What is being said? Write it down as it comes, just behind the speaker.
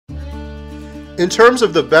In terms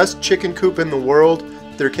of the best chicken coop in the world,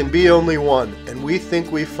 there can be only one, and we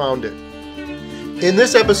think we found it. In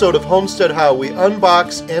this episode of Homestead How, we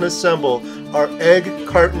unbox and assemble our egg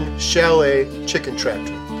carton chalet chicken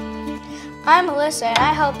tractor. I'm Melissa and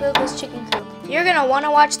I helped build this chicken coop. You're going to want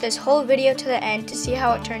to watch this whole video to the end to see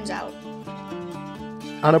how it turns out.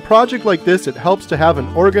 On a project like this, it helps to have an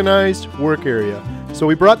organized work area. So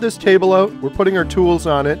we brought this table out, we're putting our tools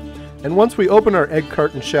on it, and once we open our egg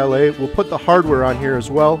carton chalet, we'll put the hardware on here as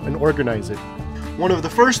well and organize it. One of the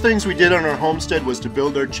first things we did on our homestead was to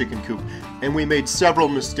build our chicken coop, and we made several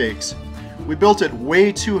mistakes. We built it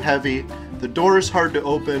way too heavy, the door is hard to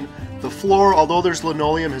open, the floor, although there's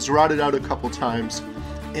linoleum, has rotted out a couple times,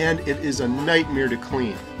 and it is a nightmare to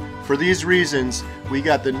clean. For these reasons, we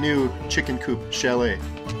got the new chicken coop chalet.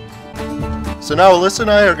 So now Alyssa and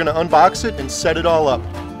I are going to unbox it and set it all up.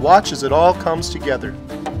 Watch as it all comes together.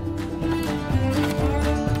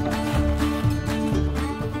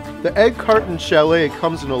 The egg carton chalet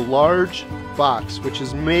comes in a large box which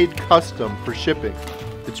is made custom for shipping.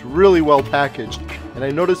 It's really well packaged, and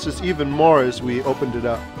I noticed this even more as we opened it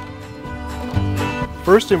up.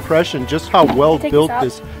 First impression, just how well built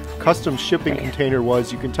this custom shipping container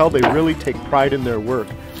was. You can tell they really take pride in their work,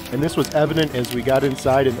 and this was evident as we got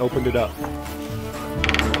inside and opened it up.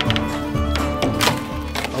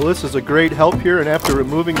 Alyssa's a great help here, and after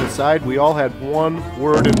removing the side, we all had one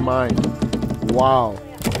word in mind: wow.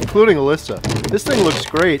 Including Alyssa. This thing looks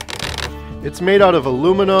great. It's made out of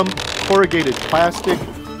aluminum, corrugated plastic,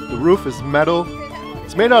 the roof is metal.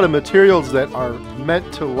 It's made out of materials that are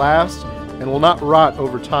meant to last and will not rot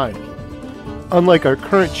over time. Unlike our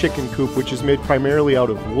current chicken coop, which is made primarily out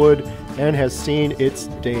of wood and has seen its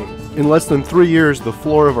day. In less than 3 years, the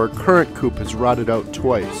floor of our current coop has rotted out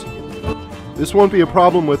twice. This won't be a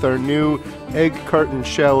problem with our new egg carton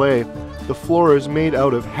chalet. The floor is made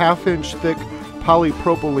out of 1/2-inch thick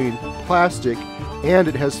polypropylene plastic, and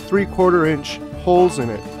it has 3/4-inch holes in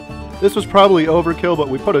it. This was probably overkill, but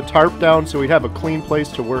we put a tarp down so we'd have a clean place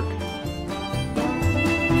to work.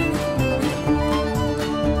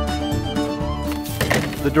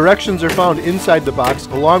 The directions are found inside the box,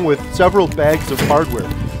 along with several bags of hardware.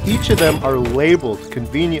 Each of them are labeled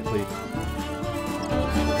conveniently.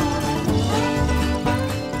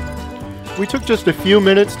 We took just a few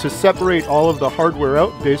minutes to separate all of the hardware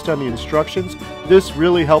out based on the instructions. This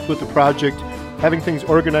really helped with the project. Having things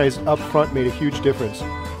organized up front made a huge difference.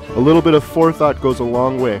 A little bit of forethought goes a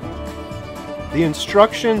long way. The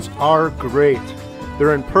instructions are great.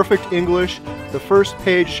 They're in perfect English. The first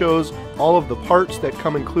page shows all of the parts that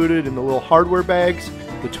come included in the little hardware bags,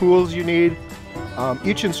 the tools you need.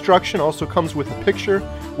 Each instruction also comes with a picture.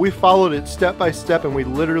 We followed it step by step, and we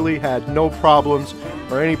literally had no problems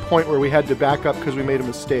or any point where we had to back up because we made a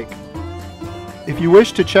mistake. If you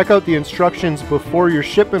wish to check out the instructions before your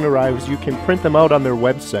shipment arrives, you can print them out on their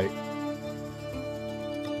website.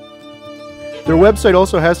 Their website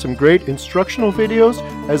also has some great instructional videos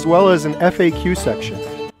as well as an FAQ section.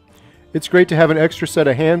 It's great to have an extra set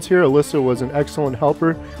of hands here. Alyssa was an excellent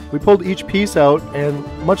helper. We pulled each piece out, and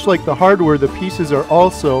much like the hardware, the pieces are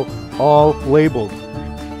also all labeled.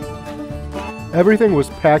 Everything was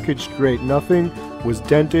packaged great. Nothing was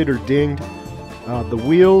dented or dinged. The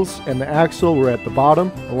wheels and the axle were at the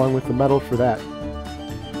bottom, along with the metal for that.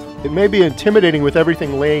 It may be intimidating with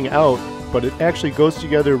everything laying out, but it actually goes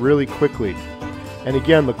together really quickly. And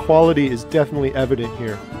again, the quality is definitely evident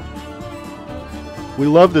here. We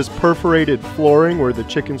love this perforated flooring where the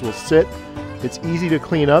chickens will sit. It's easy to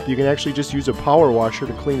clean up. You can actually just use a power washer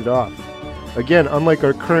to clean it off. Again, unlike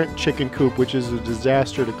our current chicken coop, which is a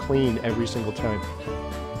disaster to clean every single time.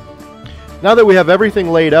 Now that we have everything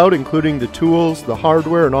laid out, including the tools, the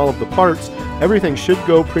hardware, and all of the parts, everything should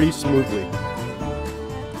go pretty smoothly.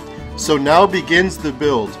 So now begins the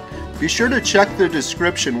build. Be sure to check the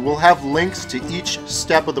description. We'll have links to each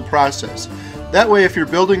step of the process. That way, if you're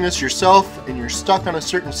building this yourself and you're stuck on a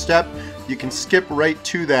certain step, you can skip right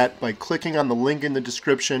to that by clicking on the link in the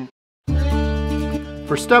description.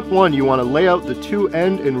 For step 1, you want to lay out the 2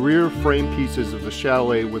 end and rear frame pieces of the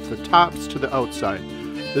chalet with the tops to the outside.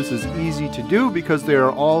 This is easy to do because they are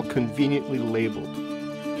all conveniently labeled.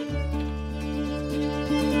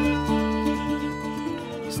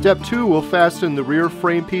 Step 2 will fasten the rear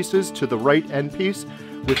frame pieces to the right end piece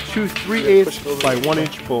with 2 3/8 by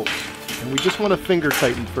 1-inch bolts. And we just want to finger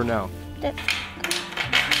tighten for now.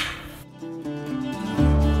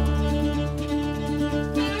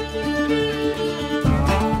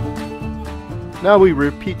 Now we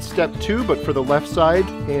repeat step 2, but for the left side,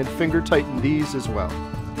 and finger tighten these as well.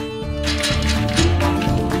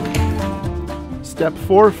 Step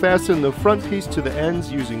 4, fasten the front piece to the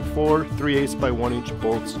ends using 4 3/8 by 1 inch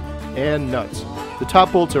bolts and nuts. The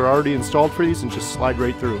top bolts are already installed for these and just slide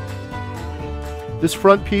right through. This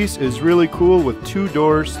front piece is really cool with 2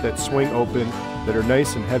 doors that swing open that are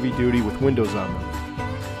nice and heavy duty with windows on them.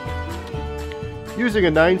 Using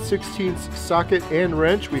a 9/16 socket and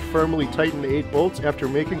wrench, we firmly tighten the 8 bolts after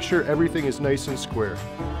making sure everything is nice and square.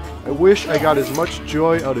 I wish I got as much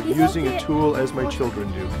joy out of using a tool as my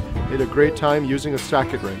children do. They had a great time using a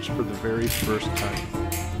socket wrench for the very first time.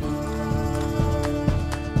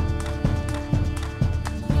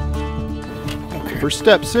 For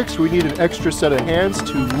step 6, we need an extra set of hands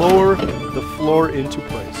to lower the floor into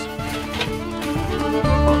place.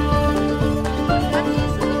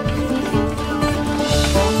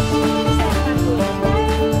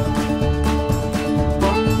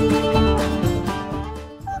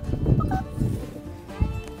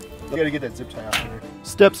 You gotta get that zip tie out of there.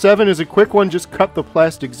 Step 7 is a quick one. Just cut the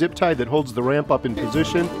plastic zip tie that holds the ramp up in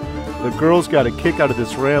position. The girls got a kick out of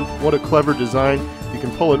this ramp. What a clever design. You can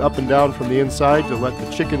pull it up and down from the inside to let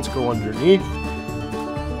the chickens go underneath.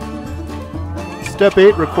 Step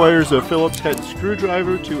 8 requires a Phillips head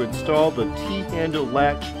screwdriver to install the T-handle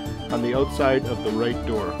latch on the outside of the right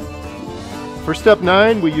door. For step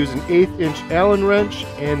 9, we use an 1/8 inch Allen wrench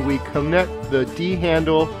and we connect the D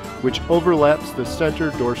handle which overlaps the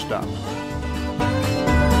center doorstop.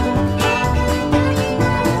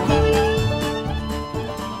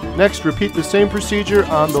 Next, repeat the same procedure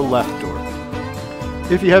on the left door.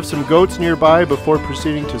 If you have some goats nearby before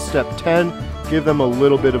proceeding to step 10, give them a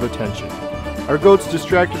little bit of attention. Our goats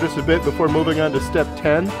distracted us a bit before moving on to step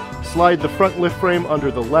 10. Slide the front lift frame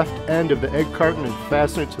under the left end of the egg carton and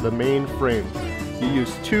fasten it to the main frame. You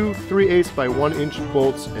use 2 3/8 by 1 inch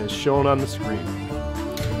bolts as shown on the screen.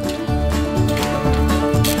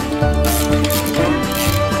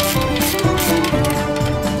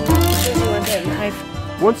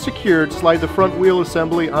 Once secured, slide the front wheel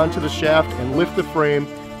assembly onto the shaft and lift the frame,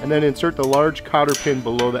 and then insert the large cotter pin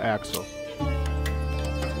below the axle.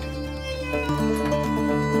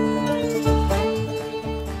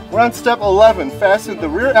 We're on step 11. Fasten the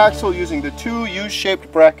rear axle using the 2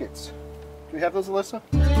 U-shaped brackets. Do we have those, Alyssa?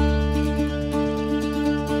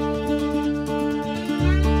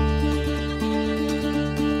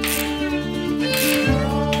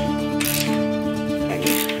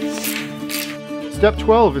 Step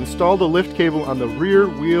 12, install the lift cable on the rear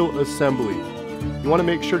wheel assembly. You want to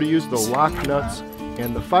make sure to use the lock nuts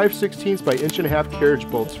and the 5/16 by 1.5 inch carriage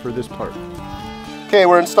bolts for this part. Okay,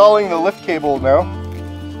 we're installing the lift cable now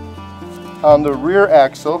on the rear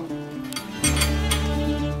axle.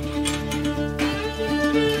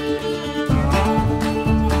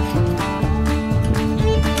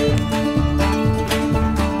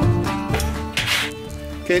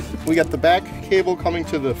 Okay, we got the back cable coming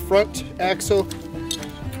to the front axle.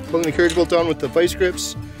 Pulling the carriage bolt down with the vice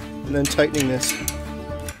grips and then tightening this.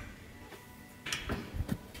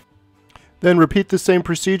 Then repeat the same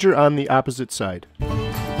procedure on the opposite side.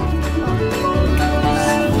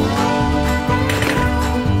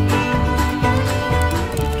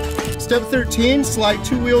 Step 13, slide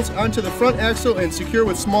 2 wheels onto the front axle and secure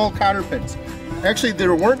with small cotter pins. Actually,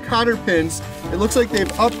 there weren't cotter pins. It looks like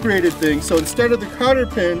they've upgraded things. So instead of the cotter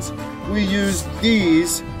pins, we used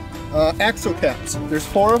these axle caps. There's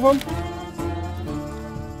 4 of them.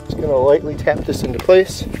 Just gonna lightly tap this into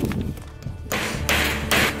place.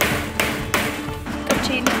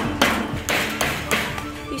 15.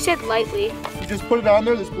 You said lightly. You just put it on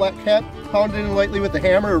there, this black cap, pound it in lightly with a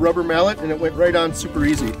hammer or rubber mallet, and it went right on super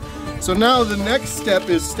easy. So now the next step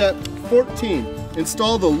is step 14.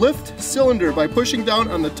 Install the lift cylinder by pushing down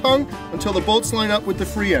on the tongue until the bolts line up with the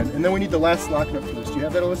free end. And then we need the last lock nut for this. Do you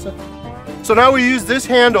have that, Alyssa? So now we use this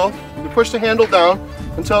handle to push the handle down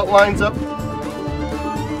until it lines up.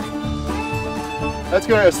 That's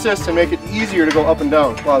going to assist and make it easier to go up and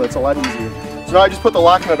down. Wow, that's a lot easier. So now I just put the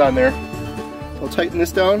lock nut on there. I'll tighten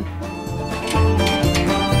this down.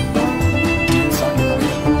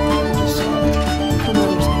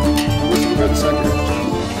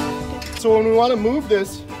 So when we want to move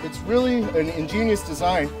this, it's really an ingenious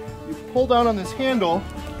design. You pull down on this handle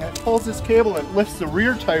and it pulls this cable and it lifts the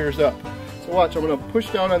rear tires up. So watch, I'm going to push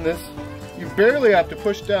down on this. You barely have to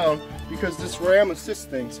push down because this ram assists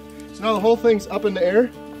things. So now the whole thing's up in the air.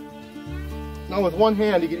 Now with one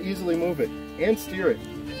hand you can easily move it and steer it.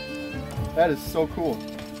 That is so cool.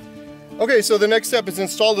 Okay, so the next step is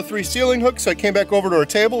install the 3 ceiling hooks. So I came back over to our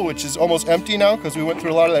table, which is almost empty now because we went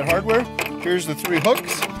through a lot of that hardware. Here's the 3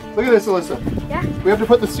 hooks. Look at this, Alyssa. Yeah? We have to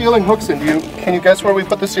put the ceiling hooks in. Can you guess where we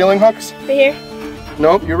put the ceiling hooks? Right here.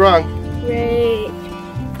 Nope, you're wrong. Right.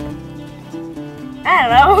 I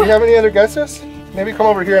don't know. Do you have any other guesses? Maybe come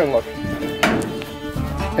over here and look.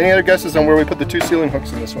 Any other guesses on where we put the 2 ceiling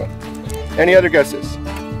hooks in this one? Any other guesses?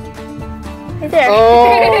 Right there.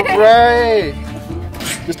 Oh, right.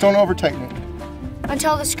 Just don't over tighten it.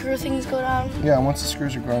 Until the screw things go down. Yeah, once the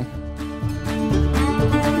screws are gone.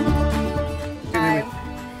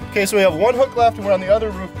 Okay, so we have 1 hook left and we're on the other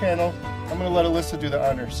roof panel. I'm gonna let Alyssa do the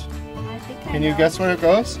honors. Can you guess where it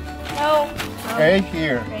goes? No. Right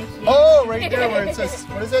here. Oh, right there where it says,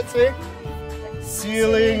 what does that say?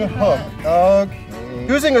 Ceiling hook. Okay.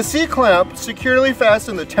 Using a C-clamp, securely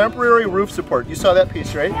fasten the temporary roof support. You saw that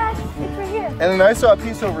piece, right? Yeah, it's right here. And then I saw a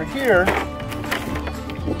piece over here,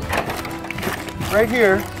 right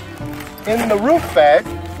here, in the roof bag,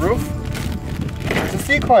 there's a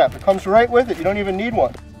C-clamp. It comes right with it. You don't even need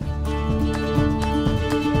one.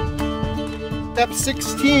 Step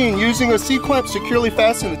 16, using a C-clamp, securely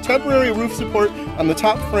fasten the temporary roof support on the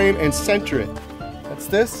top frame and center it. That's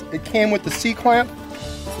this. It came with the C-clamp.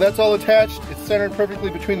 So that's all attached. It's centered perfectly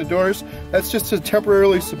between the doors. That's just to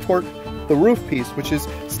temporarily support the roof piece, which is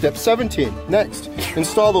step 17. Next,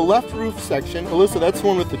 install the left roof section. Alyssa, that's the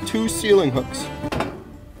one with the 2 ceiling hooks.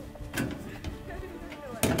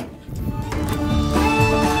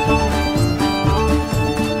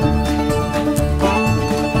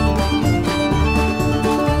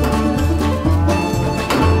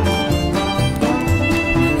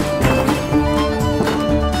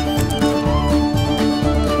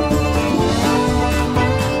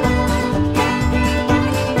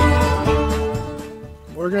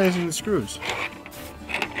 Organizing the screws.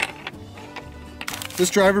 This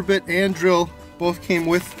driver bit and drill both came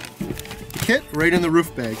with the kit right in the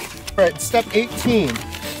roof bag. All right, step 18.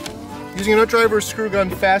 Using a nut driver screw gun,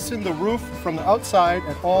 fasten the roof from the outside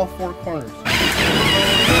at all 4 corners.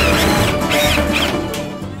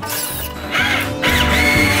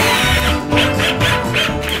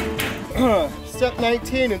 Step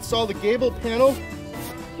 19, install the gable panel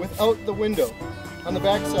without the window on the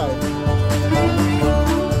back side.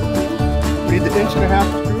 We need the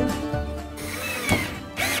 1.5 screw.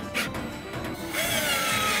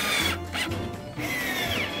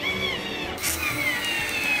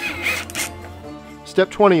 Step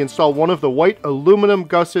 20, install one of the white aluminum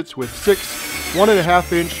gussets with 6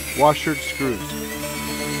 1.5-inch washer screws.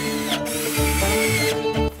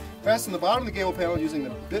 Fasten the bottom of the gable panel using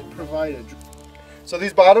the bit provided. So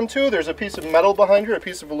these bottom 2, there's a piece of metal behind here, a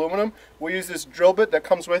piece of aluminum. We'll use this drill bit that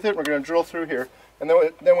comes with it. We're going to drill through here. And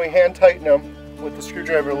then we hand tighten them with the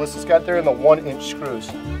screwdriver Alyssa's got there and the 1-inch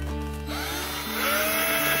screws.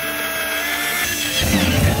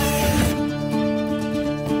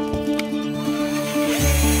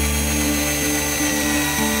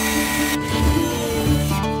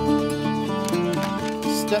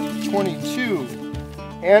 Step 22,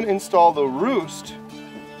 and install the roost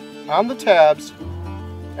on the tabs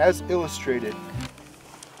as illustrated.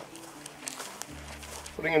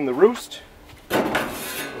 Putting in the roost. Go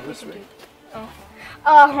this way. Oh.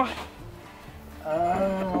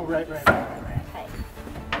 Oh, right.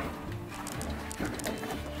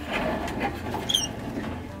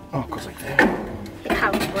 Oh, it goes like that. The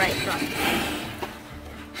house right front.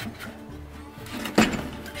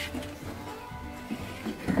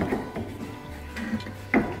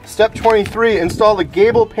 Step 23, install the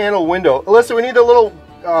gable panel window. Alyssa, we need a little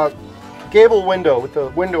gable window with the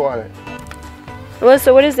window on it.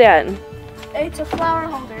 Alyssa, what is that? It's a flower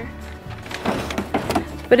holder.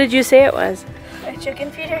 What did you say it was? A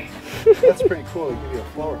chicken feeder. That's pretty cool. They give you a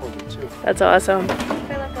flower holder too. That's awesome. The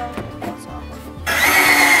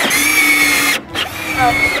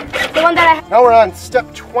one that I Now we're on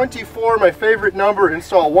step 24, my favorite number.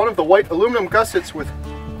 Install one of the white aluminum gussets with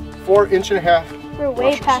 4.5-inch We're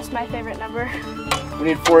way past my favorite number. We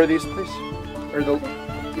need 4 of these, please. Or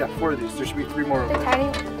yeah, 4 of these. There should be 3 more over The there.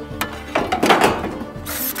 tiny.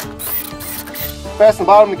 Fasten the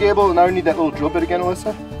bottom of the gable, and now we need that little drill bit again,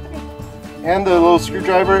 Alyssa. And the little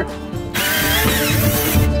screwdriver.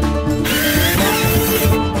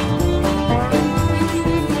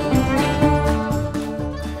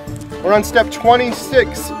 We're on step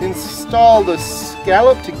 26. Install the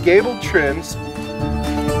scallop to gable trims.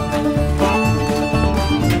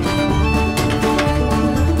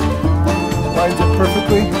 Lines up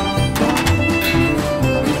perfectly.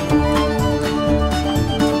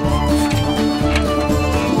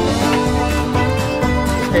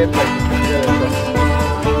 Hand tight.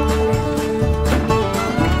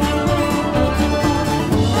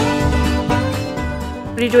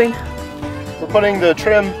 What are you doing? We're putting the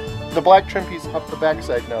trim, the black trim piece up the back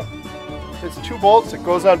side now. It's 2 bolts. It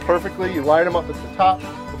goes on perfectly. You line them up at the top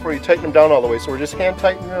before you tighten them down all the way. So we're just hand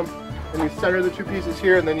tightening them and you center the two pieces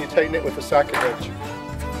here, and then you tighten it with a socket wrench.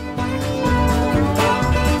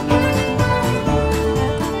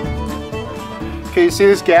 Okay, you see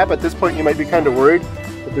this gap? At this point you might be kind of worried,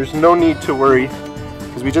 but there's no need to worry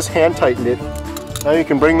because we just hand tightened it. Now you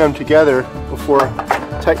can bring them together before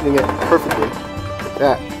tightening it perfectly, like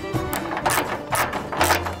that.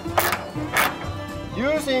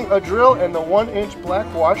 Using a drill and the 1-inch black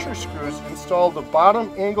washer screws, install the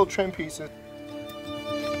bottom angle trim pieces.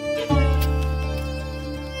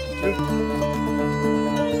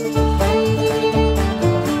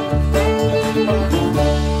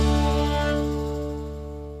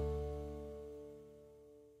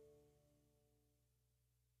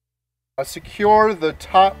 Secure the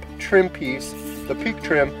top trim piece, the peak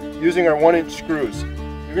trim, using our 1-inch screws.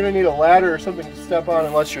 You're going to need a ladder or something to step on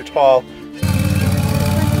unless you're tall.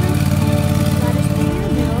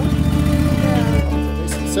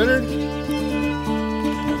 Nice and centered.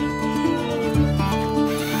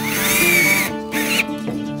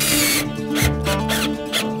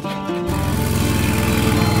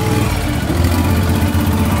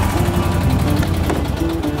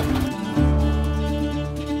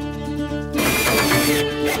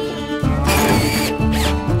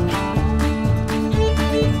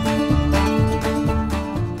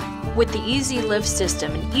 With the easy lift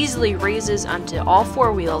system, it easily raises onto all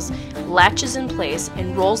 4 wheels, latches in place,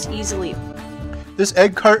 and rolls easily. This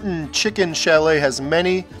egg carton chicken chalet has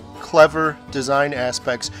many clever design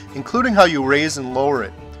aspects, including how you raise and lower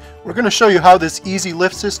it. We're going to show you how this easy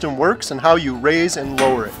lift system works and how you raise and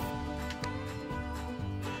lower it.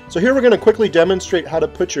 So here we're going to quickly demonstrate how to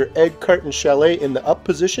put your egg carton chalet in the up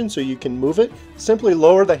position so you can move it. Simply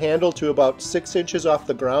lower the handle to about 6 inches off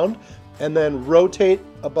the ground and then rotate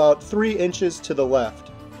about 3 inches to the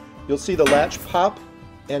left. You'll see the latch pop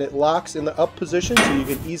and it locks in the up position so you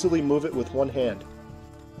can easily move it with one hand.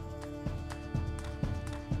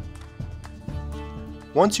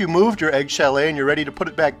 Once you moved your egg chalet and you're ready to put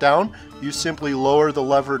it back down, you simply lower the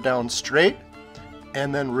lever down straight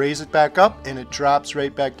and then raise it back up and it drops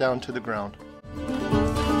right back down to the ground.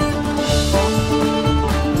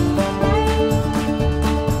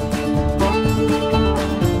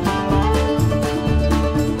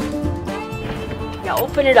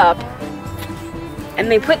 Open it up, and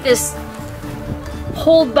they put this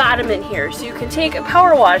hold bottom in here so you can take a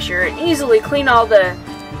power washer and easily clean all the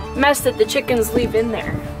mess that the chickens leave in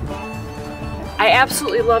there. I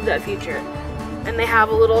absolutely love that feature. And they have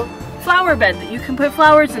a little flower bed that you can put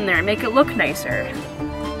flowers in there and make it look nicer.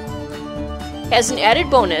 As an added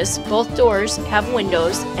bonus, both doors have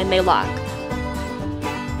windows and they lock.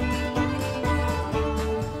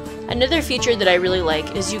 Another feature that I really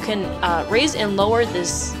like is you can raise and lower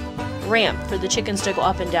this ramp for the chickens to go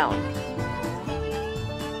up and down.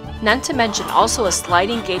 Not to mention also a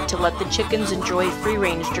sliding gate to let the chickens enjoy free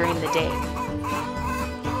range during the day.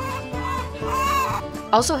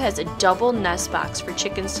 Also has a double nest box for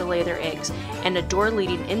chickens to lay their eggs and a door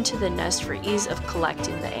leading into the nest for ease of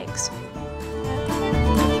collecting the eggs.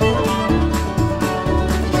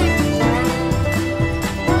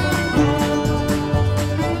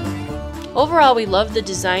 Overall, we love the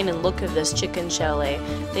design and look of this chicken chalet.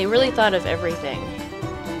 They really thought of everything.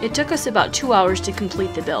 It took us about 2 hours to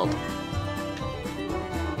complete the build.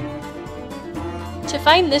 To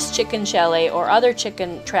find this chicken chalet or other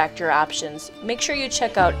chicken tractor options, make sure you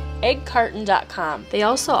check out eggcarton.com. They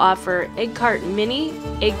also offer Egg Carton Mini,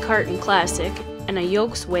 Egg Carton Classic, and a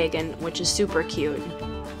Yolks wagon, which is super cute.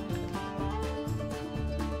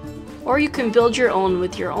 Or you can build your own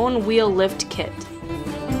with your own wheel lift kit.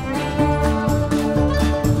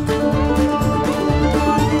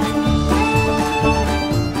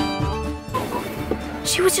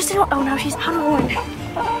 She was just in, oh no, she's out of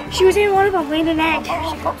one. She was in one of them laying an egg.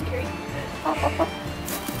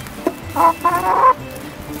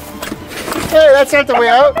 Hey, that's not the way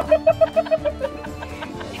out.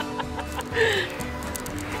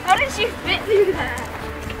 How did she fit through that?